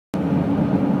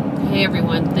Hey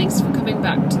everyone, thanks for coming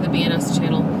back to the BNS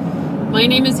channel. My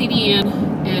name is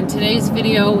EdieAnne, and today's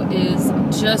video is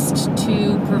just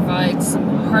to provide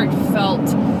some heartfelt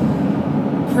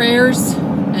prayers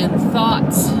and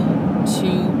thoughts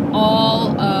to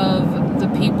all of the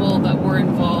people that were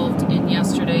involved in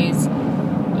yesterday's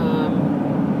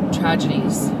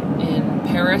tragedies in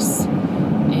Paris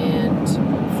and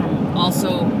from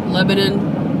also Lebanon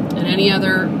and any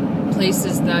other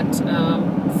places that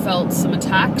felt some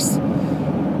attacks,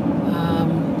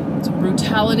 some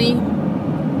brutality.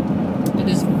 It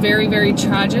is very, very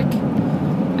tragic.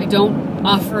 I don't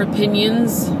offer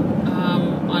opinions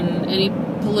on any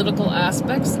political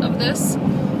aspects of this.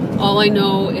 All I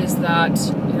know is that,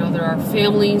 you know, there are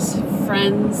families,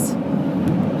 friends,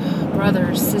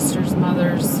 brothers, sisters,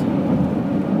 mothers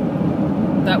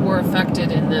that were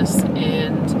affected in this,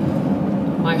 and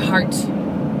my heart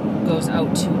goes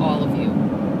out to all of you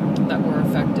that were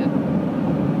affected.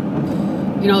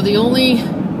 You know, the only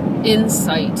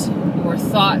insight or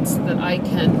thoughts that I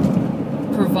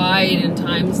can provide in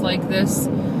times like this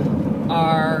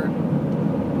are,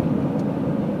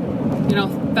 you know,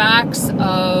 facts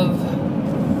of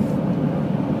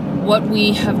what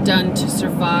we have done to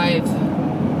survive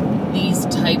these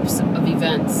types of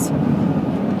events.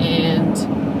 And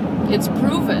it's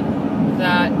proven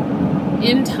that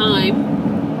in time,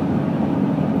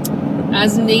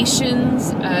 as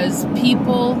nations, as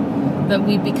people, that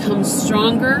we become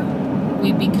stronger,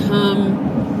 we become,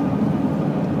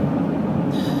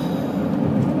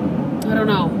 I don't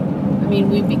know, I mean,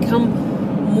 we become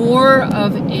more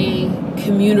of a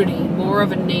community, more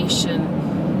of a nation,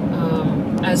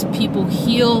 as people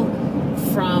heal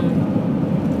from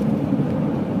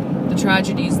the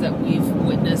tragedies that we've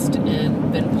witnessed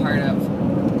and been part of.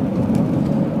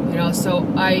 You know, so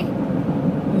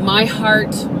my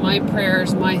heart, my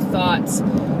prayers, my thoughts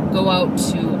go out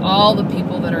to all the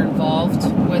people that are involved,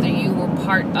 whether you were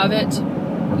part of it,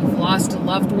 you've lost a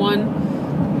loved one,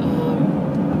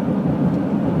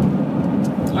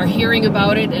 are hearing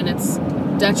about it and it's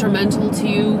detrimental to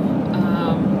you.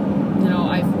 You know,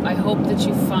 I hope that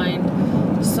you find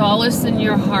solace in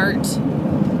your heart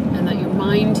and that your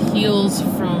mind heals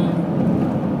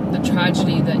from the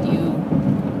tragedy that you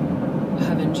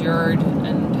have endured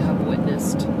and have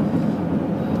witnessed.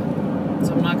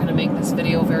 So I'm not going to make this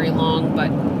video very long,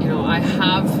 but you know, I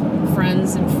have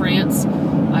friends in France.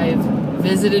 I've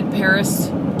visited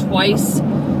Paris twice.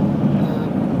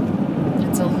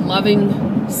 It's a loving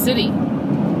city,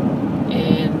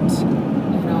 and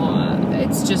you know,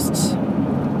 it's just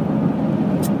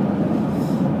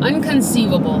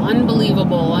unconceivable,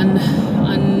 unbelievable,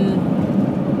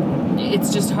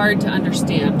 it's just hard to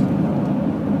understand.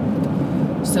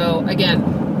 So again,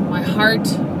 my heart,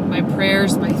 my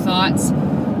prayers, my thoughts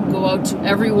go out to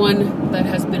everyone that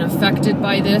has been affected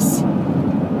by this,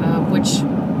 which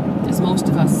is most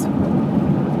of us.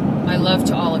 My love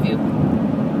to all of you.